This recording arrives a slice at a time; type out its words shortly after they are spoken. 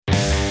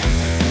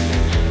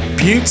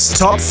Buetts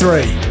Top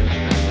 3.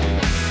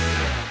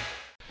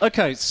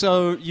 Okay,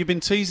 so you've been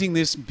teasing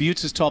this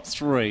Buetts' Top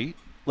 3.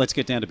 Let's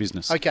get down to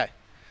business. Okay.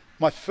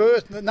 My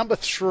first, number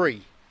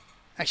 3.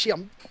 Actually,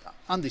 I'm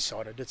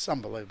undecided. It's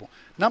unbelievable.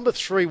 Number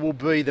 3 will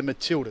be the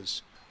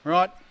Matildas,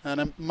 right?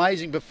 An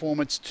amazing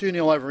performance,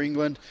 2-0 over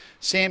England.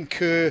 Sam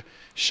Kerr,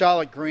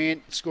 Charlotte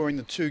Grant scoring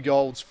the 2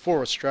 goals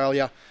for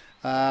Australia,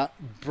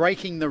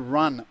 breaking the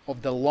run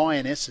of the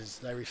Lionesses,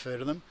 they refer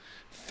to them.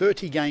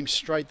 30 games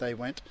straight they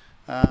went.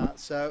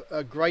 So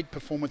a great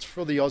performance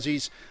for the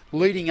Aussies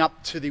leading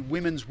up to the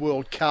Women's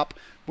World Cup,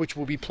 which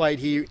will be played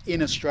here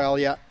in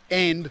Australia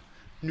and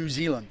New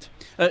Zealand.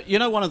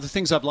 One of the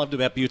things I've loved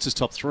about Buetts'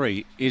 Top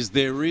 3 is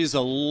there's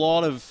a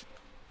lot of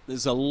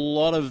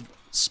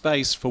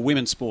space for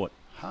women's sport.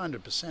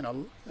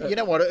 100%. You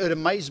know what? It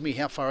amazed me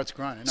how far it's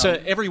grown.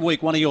 So every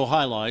week, one of your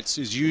highlights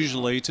is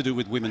usually to do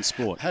with women's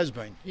sport. Has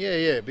been.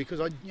 Yeah,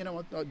 because I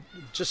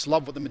just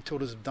love what the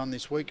Matildas have done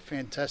this week.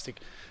 Fantastic.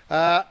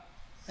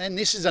 And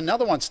this is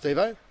another one,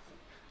 Steve-O.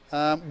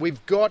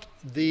 We've got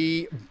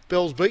the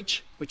Bells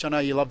Beach, which I know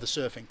you love the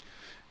surfing.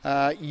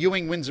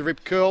 Ewing wins the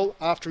rip curl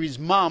after his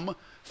mum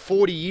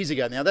 40 years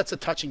ago. Now, that's a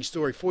touching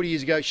story. 40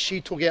 years ago,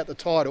 she took out the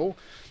title,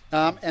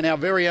 and our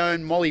very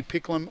own Molly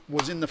Picklum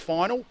was in the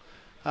final.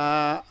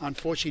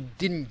 Unfortunately,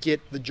 didn't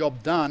get the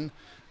job done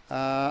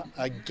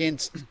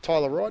against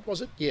Tyler Wright,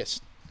 was it?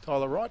 Yes,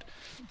 Tyler Wright.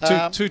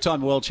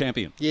 Two-time world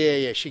champion.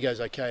 Yeah, she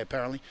goes okay,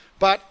 apparently.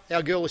 But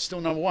our girl is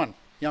still number 1,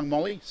 young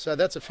Molly, so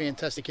that's a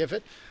fantastic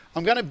effort.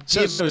 I'm going to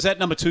give... So is that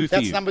number 2 for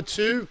you? That's number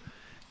 2.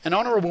 An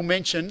honourable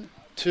mention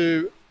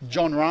to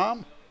John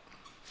Rahm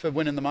for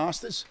winning the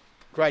Masters.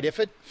 Great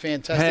effort.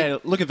 Fantastic. Hey,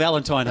 look at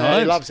Valentine Holmes.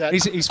 He loves that.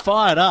 He's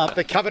fired up.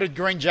 The coveted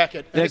green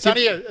jacket. And it's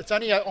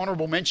only an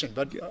honourable mention,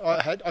 but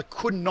I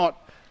could not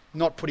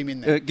put him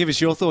in there. Give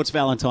us your thoughts,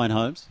 Valentine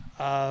Holmes.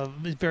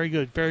 Very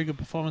good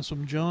performance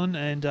from John.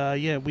 And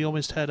we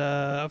almost had,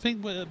 I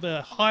think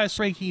the highest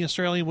ranking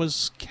Australian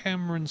was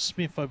Cameron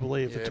Smith, I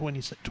believe, for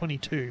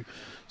 2022.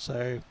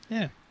 So,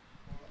 yeah.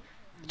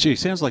 Gee,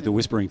 sounds like the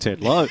Whispering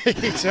Ted Lowe.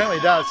 He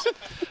certainly does.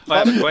 I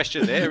have a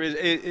question there.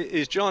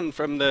 Is John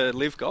from the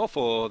Live Golf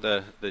or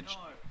the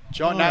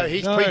John? No,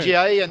 he's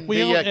PGA, and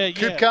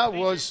Kupka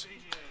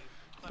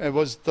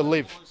was the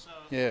Live.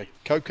 Yeah,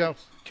 Kupka.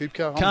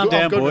 Calm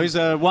down, boys.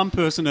 One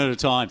person at a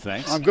time,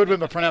 thanks. I'm good with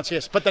my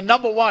pronunciation. But the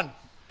number one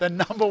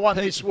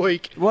this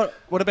week. What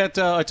about?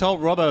 I told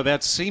Robbo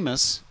about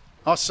Seamus.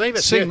 Oh,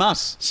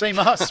 Seamus.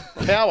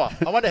 Seamus Power.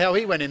 I wonder how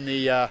he went in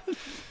the.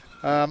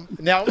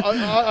 Now,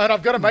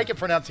 I've got to make a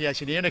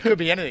pronunciation here, and it could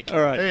be anything.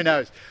 All right. Who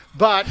knows?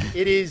 But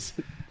it is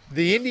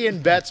the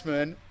Indian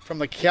batsman from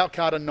the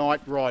Calcutta Knight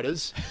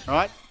Riders,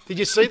 right? Did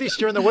you see this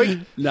during the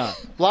week? No.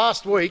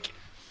 Last week,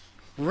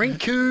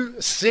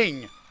 Rinku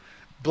Singh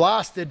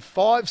blasted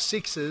 5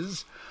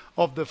 sixes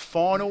of the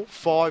final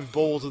 5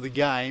 balls of the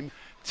game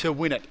to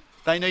win it.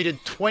 They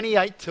needed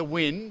 28 to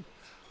win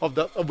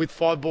with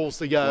 5 balls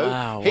to go.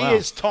 Wow, he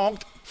has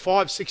tonked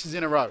 5 sixes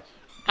in a row.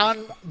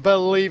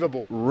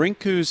 Unbelievable.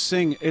 Rinku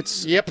Singh,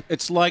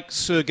 it's like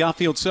Sir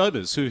Garfield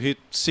Sobers, who hit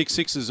 6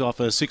 sixes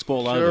off a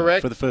 6-ball over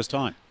for the first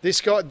time.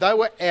 This guy, they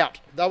were out.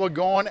 They were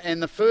gone,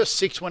 and the first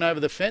 6 went over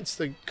the fence.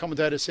 The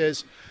commentator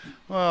says,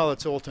 well,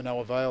 it's all to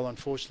no avail,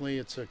 unfortunately.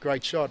 It's a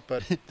great shot,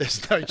 but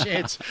there's no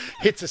chance.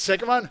 Hits the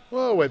second one.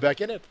 Well, we're back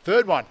in it.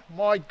 Third one.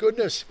 My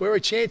goodness, we're a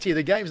chance here.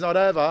 The game's not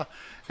over.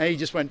 And he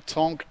just went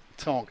tonk.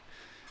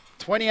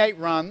 28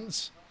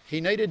 runs.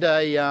 He needed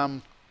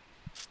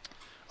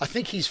I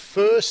think his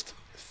first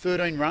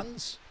 13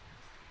 runs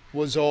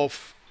was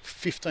off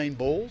 15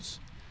 balls.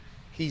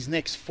 His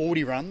next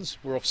 40 runs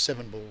were off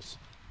 7 balls.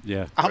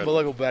 Yeah.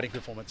 Unbelievable batting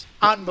performance.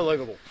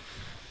 Unbelievable.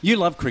 You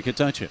love cricket,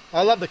 don't you?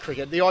 I love the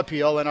cricket, the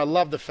IPL, and I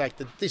love the fact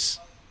that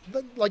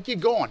you're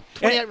gone.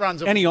 28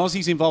 runs. Any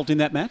Aussies involved in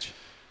that match?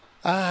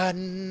 No,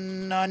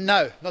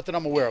 not that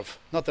I'm aware of.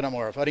 I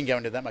didn't go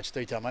into that much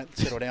detail, mate.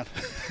 Settle down.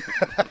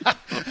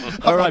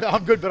 All right.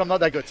 I'm good, but I'm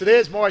not that good. So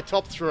there's my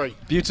top 3.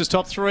 Buetts'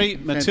 top 3,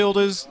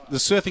 Matildas, the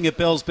surfing at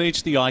Bells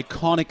Beach, the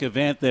iconic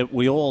event that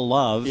we all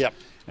love. Yep.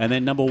 And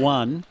then number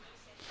 1,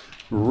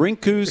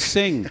 Rinku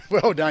Singh.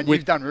 Well done.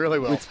 You've done really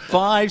well. With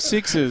 5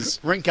 sixes.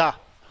 Rinka.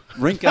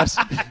 Rinkus.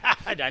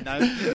 I don't know.